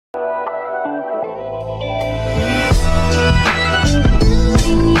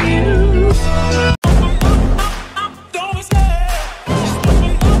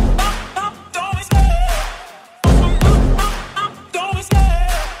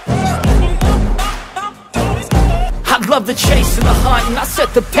love the chase and the hunt, and I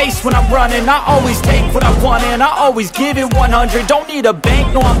set the pace when I'm running. I always take what I want and I always give it 100. Don't need a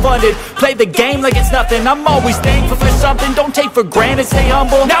bank, no I'm funded. Play the game like it's nothing. I'm always thankful for something. Don't take for granted, stay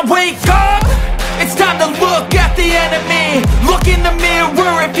humble. Now wake up! It's time to look at the enemy. Look in the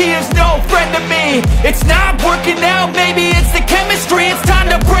mirror if he is no friend to me. It's not working out, maybe it's the chemistry. It's time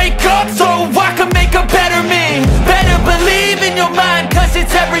to break up so I can make a better me. Better believe in your mind, cause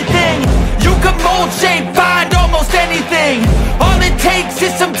it's everything. You can mold, shape, find almost anything. All it takes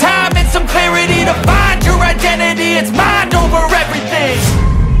is some time and some clarity to find your identity. It's mind over everything.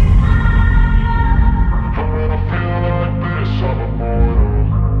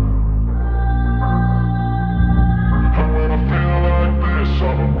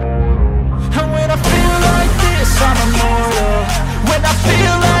 I'm immortal. When I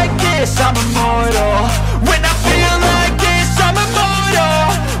feel like this, I'm immortal. When I feel like this, I'm immortal.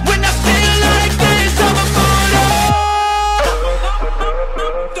 When I feel like this, I'm immortal.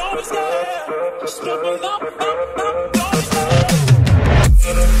 Don't be scared. Just open up. Don't be scared.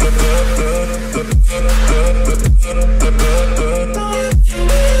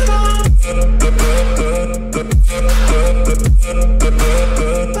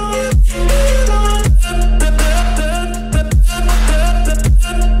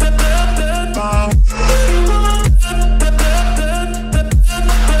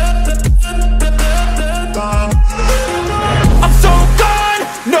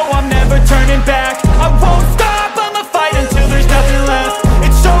 Back. I won't stop, I'ma fight until there's nothing left.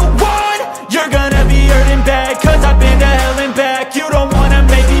 It's so on, you're gonna be hurting bad, cause I've been to hell and back. You don't wanna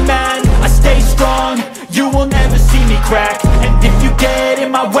make me mad, I stay strong, you will never see me crack. And if you get in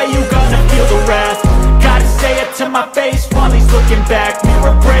my way, you're gonna feel the wrath. Gotta say it to my face while he's looking back.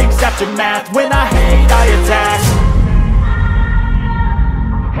 Mirror breaks after math, when I hate I attack.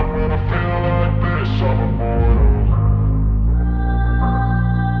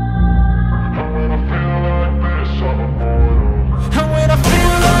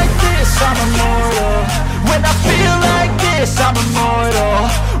 I'm immortal. When I feel like this, I'm immortal.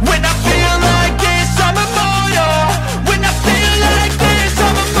 When I feel like this, I'm immortal. When I feel like this,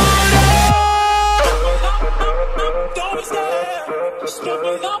 I'm immortal. Don't be scared. Just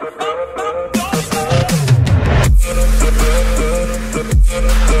open up. Don't be scared.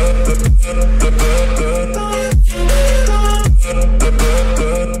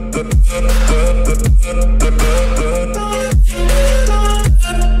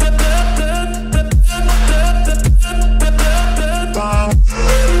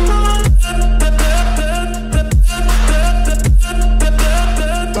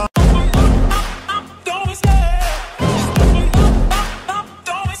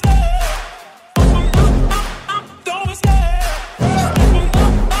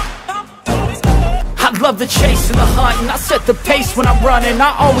 Love the chase and the hunt, and I set the pace when I'm running. I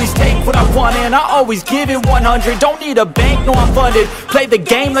always take what I want and I always give it 100. Don't need a bank, no I'm funded. Play the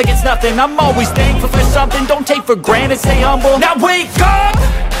game like it's nothing. I'm always thankful for something. Don't take for granted, stay humble. Now wake up!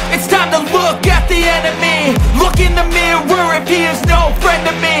 It's time to look at the enemy. Look in the mirror if he is no friend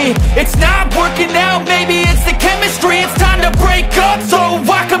to me. It's not working out, maybe it's the chemistry. It's time to break up so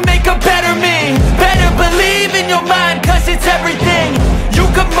I can make a better me. Better believe in your mind, cause it's everything. You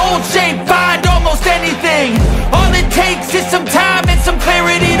can mold, shape, find almost anything. All it takes is some time and some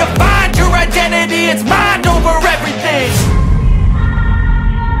clarity to find your identity. It's mind over everything.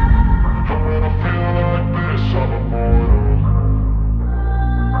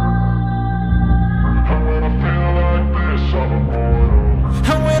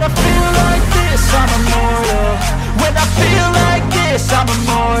 And when I feel like this, I'm immortal. When I feel like this, I'm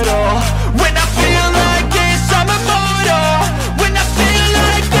immortal. When I feel like this, I'm immortal. When I feel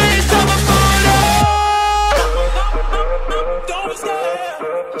like this, I'm immortal. Don't be scared.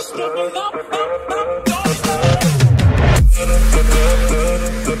 Just open up. Don't be scared.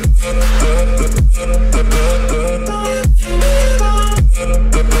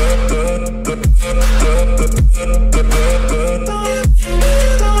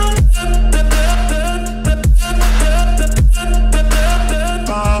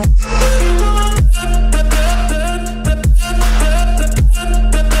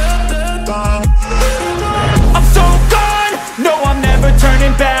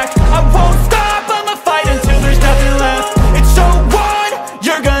 Back. I won't stop, I'ma fight until there's nothing left. It's so on,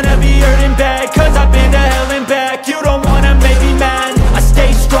 you're gonna be hurting bad, cause I've been to hell and back. You don't wanna make me mad, I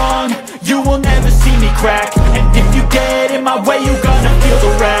stay strong, you will never see me crack. And if you get in my way, you're gonna feel the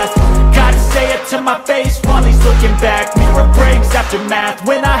wrath. Gotta say it to my face while he's looking back. Mirror breaks after math,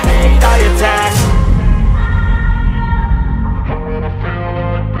 when I hate I attack.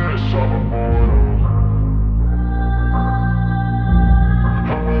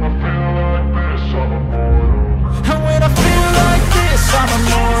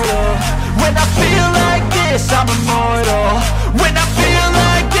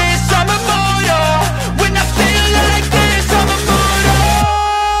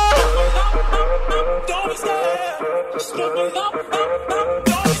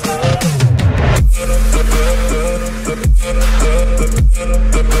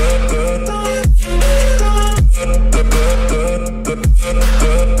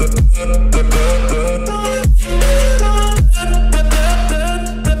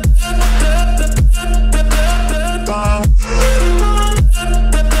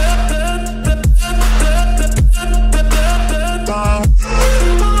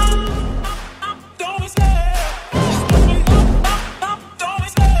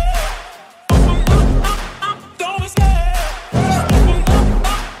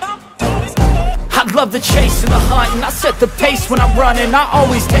 love the chase and the hunt, and I set the pace when I'm running. I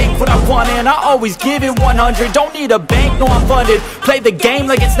always take what I want and I always give it 100. Don't need a bank, no I'm funded. Play the game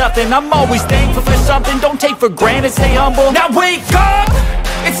like it's nothing. I'm always thankful for something. Don't take for granted, stay humble. Now wake up!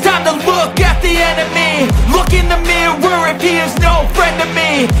 It's time to look at the enemy. Look in the mirror if he is no friend to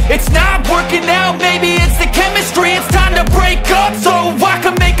me. It's not working out, maybe it's the chemistry. It's time to break up so I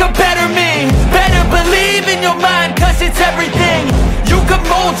can make a better me. Better believe in your mind, cause it's everything. You can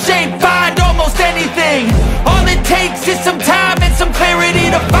mold, shape, find almost anything. All it takes is some time and some clarity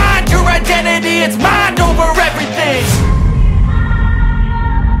to find your identity. It's mind over everything.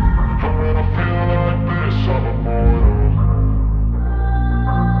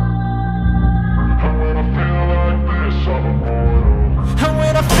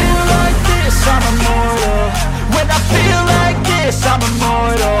 I'm immortal. When I feel like this, I'm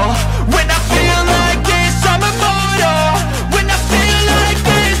immortal. When I feel like this, I'm immortal. When I feel like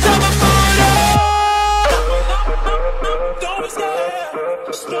this, I'm immortal. Don't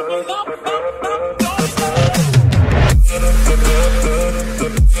stop, stop,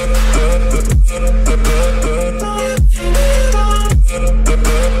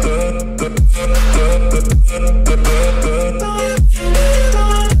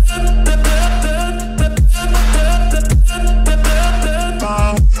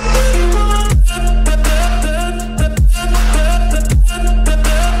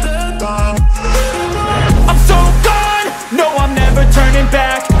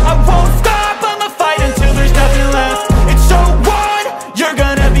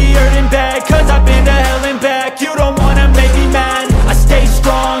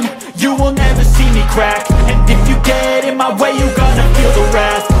 crack. And if you get in my way, you gonna feel the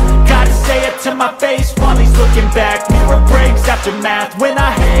wrath. Gotta say it to my face while he's looking back. Mirror breaks after math. When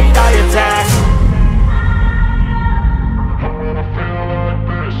I hate, I attack. When I feel like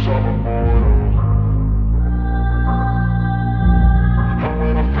this, I'm immortal.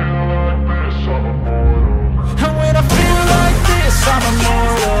 When I feel like this, I'm immortal. And when I feel like this, I'm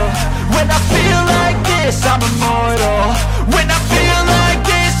immortal. When I feel like this, I'm immortal. When I feel like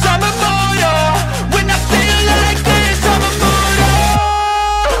this, I'm immortal. When I feel like this, I'm immortal.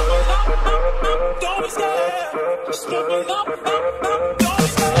 Don't be scared. Just give me up. Don't be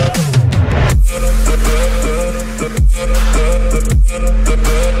scared.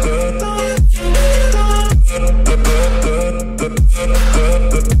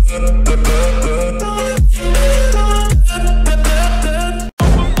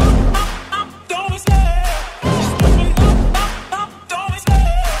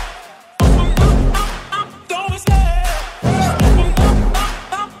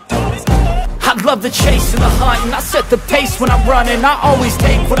 Love the chase and the hunt, and I set the pace when I'm running. I always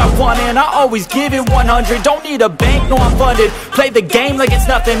take what I want and I always give it 100. Don't need a bank, no I'm funded. Play the game like it's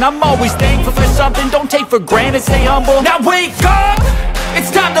nothing. I'm always thankful for something. Don't take for granted, stay humble. Now wake up!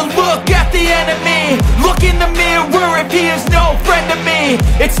 It's time to look at the enemy. Look in the mirror if he is no friend to me.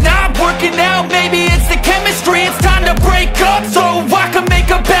 It's not working out, maybe it's the chemistry. It's time to break up so I can make